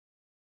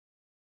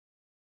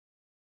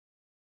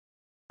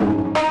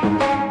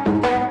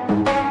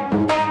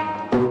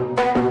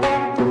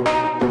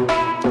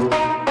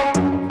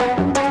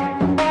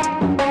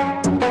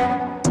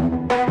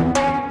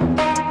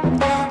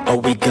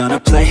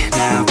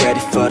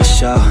ready for the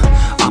show.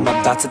 I'm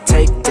about to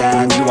take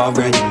down, you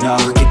already know.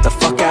 Get the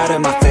fuck out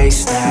of my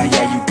face now,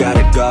 yeah, you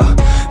gotta go.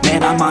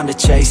 Man, I'm on the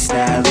chase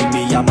now, leave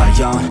me on my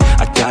own.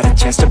 I got a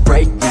chance to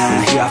break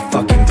now, here I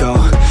fucking go.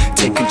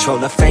 Take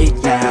control of fate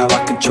now,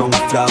 I control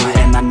my flow.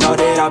 And I know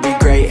that I'll be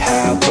great,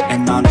 how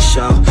putting on a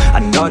show. I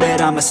know that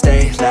I'ma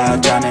stay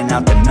loud, drowning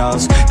out the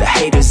noise. The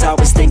haters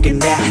always thinking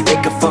that they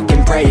could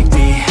fucking break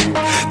me.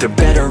 They're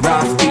better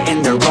off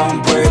eating their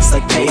own words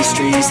like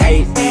pastries.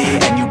 Hate me,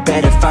 and you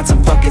better find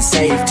some fucking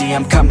safety.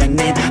 I'm coming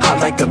in hot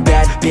like a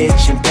bad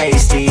bitch in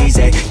pasties.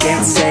 They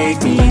can't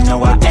save me,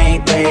 no I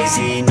ain't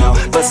lazy, no.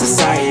 But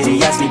society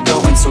has me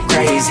going so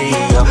crazy,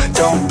 yo.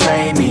 Don't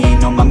blame me,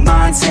 no my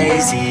mind's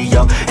hazy,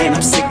 yo. And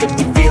I'm sick of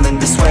me feeling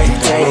this way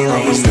daily. I'll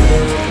always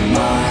live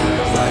my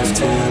life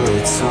till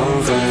it's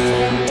over,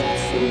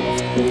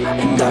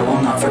 and I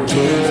will not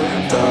forgive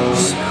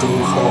those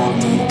who hold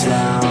me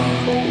down.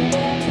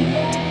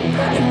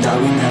 And I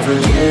will never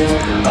give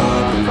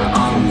up,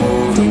 I'm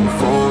moving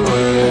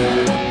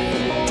forward.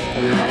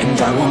 And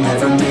I will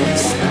never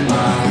miss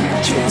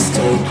my chance,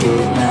 take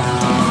it now.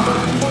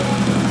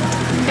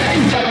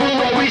 And I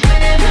will always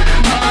live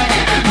my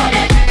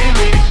life till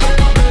it's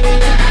over,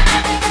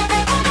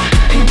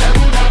 and I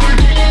will not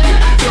forgive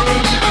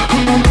those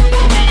who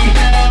hold me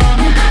down.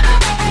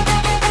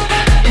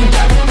 And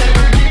I will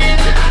never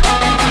give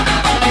up,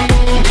 I'm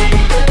moving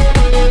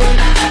forward.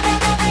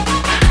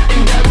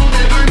 And I will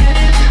never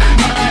miss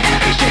my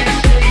chance,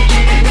 take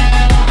it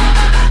now.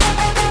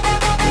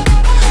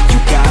 You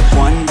got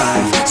one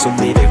life, so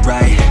live it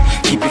right.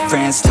 Keep your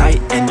friends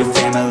tight and your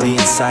family in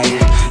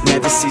sight.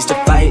 Never cease to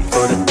fight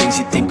for the things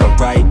you think are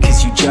right,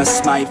 cause you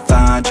just might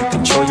find you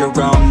control your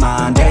own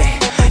mind, eh?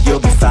 You'll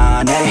be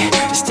fine, eh?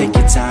 Just take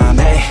your time,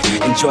 eh?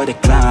 Enjoy the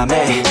climb,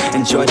 eh?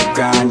 Enjoy the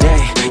grind,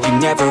 eh? You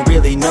never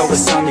really know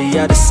what's on the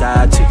other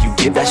side till you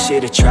give that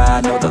shit a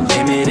try. Know the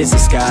limit is the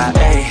sky,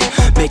 eh?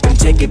 Make them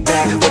take it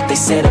back, what they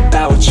said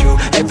about you.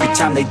 Every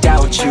time they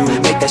doubt you,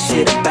 make that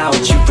shit about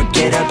you.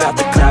 Forget about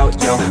the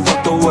clout, yo.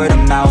 Fuck the word of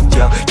mouth,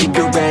 yo. Keep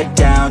your head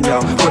down,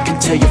 yo. Work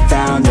until you're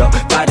found, yo.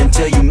 Fight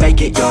until you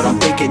make it, yo. Don't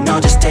think it, no,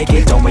 just take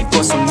it. Don't wait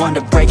for someone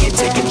to break it.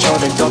 Take control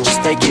and don't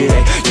just take it,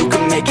 eh? You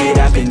can make it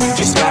happen, you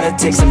just gotta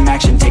take some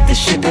action. Take the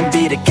ship and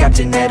be the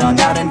captain. Head on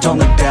out and don't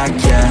look back,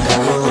 yeah. I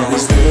will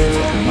always live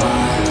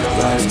my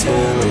life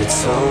till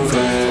it's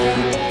over,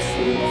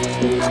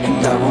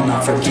 and I will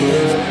not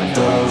forgive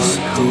those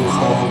who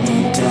hold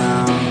me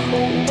down.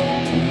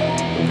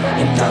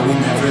 And I will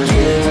never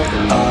give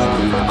up,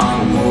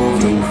 I'm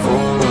moving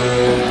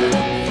forward.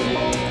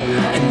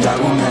 And I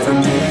will never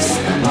miss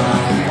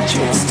my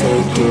chance,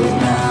 take it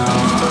now.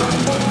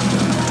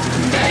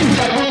 And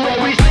I will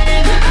always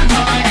live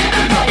my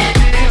life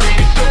till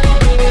it's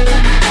over,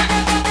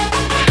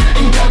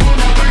 and I will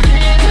never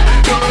give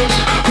those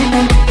who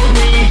hold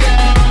me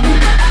down.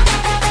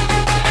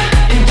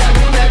 And I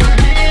will never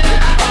give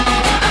up,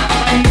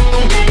 I'm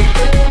moving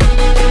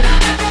forward.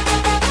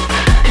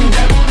 And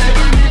I will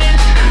never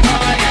miss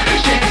my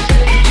chance,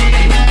 take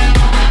it now.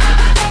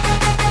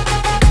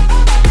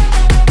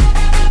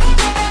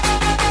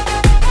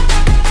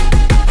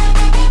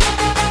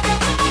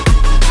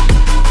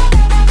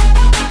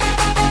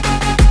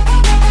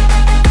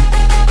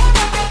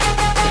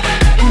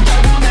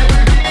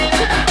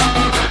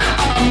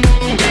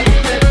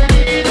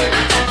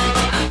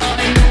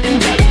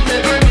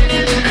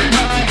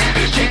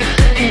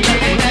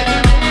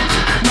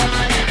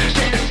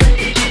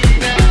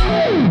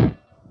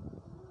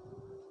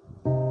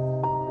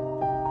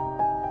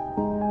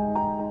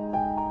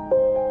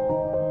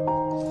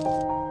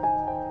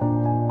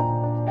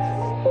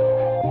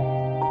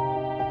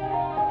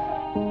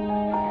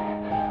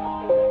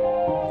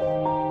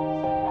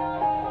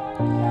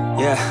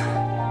 Yeah,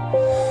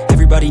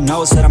 everybody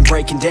knows that I'm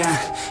breaking down.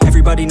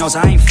 Everybody knows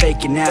I ain't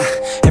faking now.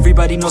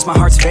 Everybody knows my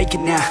heart's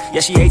vacant now.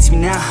 Yeah, she hates me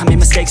now, I made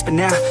mistakes but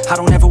now I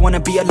don't ever wanna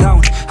be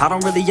alone. I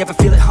don't really ever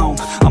feel at home.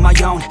 On my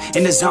own,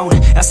 in the zone,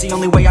 that's the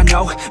only way I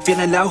know.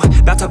 Feeling low,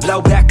 about to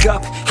blow back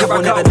up. I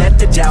won't ever let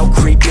the doubt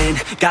creep in.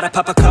 Gotta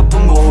pop a couple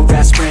more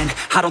aspirin.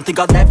 I don't think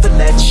I'll ever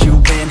let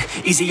you in.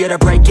 Easier to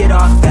break it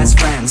off as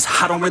friends.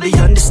 I don't really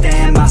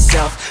understand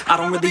myself. I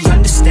don't really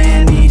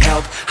understand, need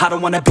help. I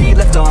don't wanna be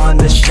left on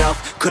the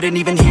shelf. Couldn't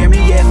even hear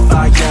me if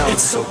I yelled.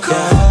 It's so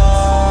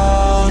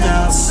cold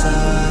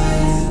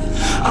outside,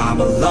 I'm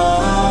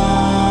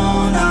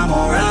alone, I'm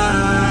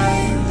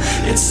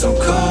alright. It's so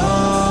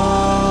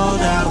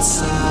cold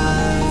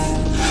outside,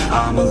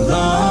 I'm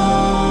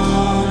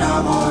alone,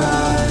 I'm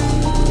alright.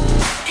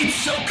 It's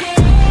so cold.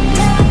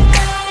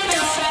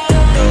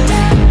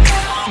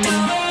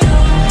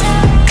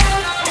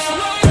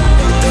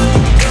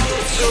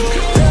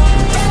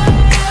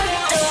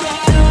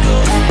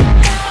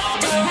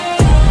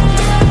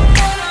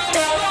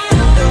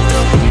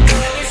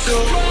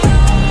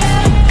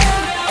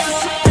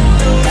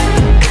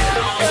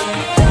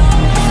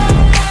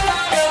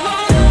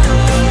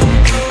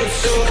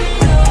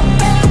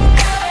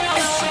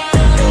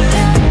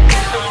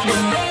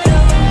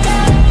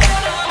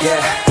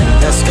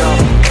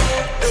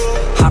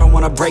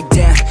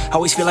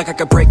 always feel like I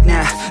could break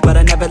now, but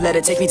I never let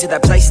it take me to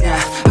that place now.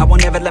 I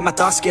won't ever let my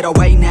thoughts get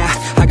away now.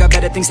 I got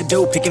better things to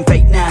do, picking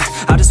fate now.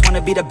 I just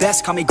wanna be the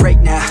best, call me great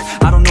now.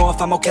 I don't know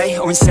if I'm okay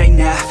or insane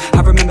now.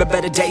 I remember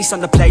better days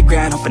on the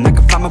playground, hoping I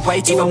can find my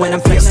way even when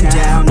I'm feeling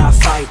down. I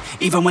fight,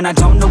 even when I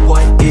don't know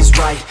what is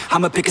right.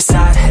 I'ma pick a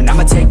side, and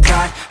I'ma take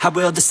pride. I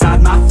will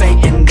decide my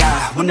fate, and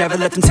I will never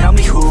let them tell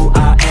me who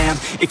I am.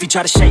 If you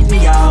try to shape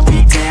me, I'll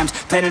be damned.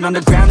 Planet on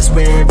the ground is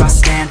where I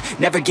stand.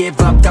 Never give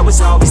up, that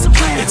was always the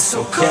plan. It's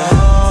so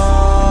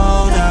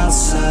cold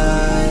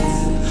outside.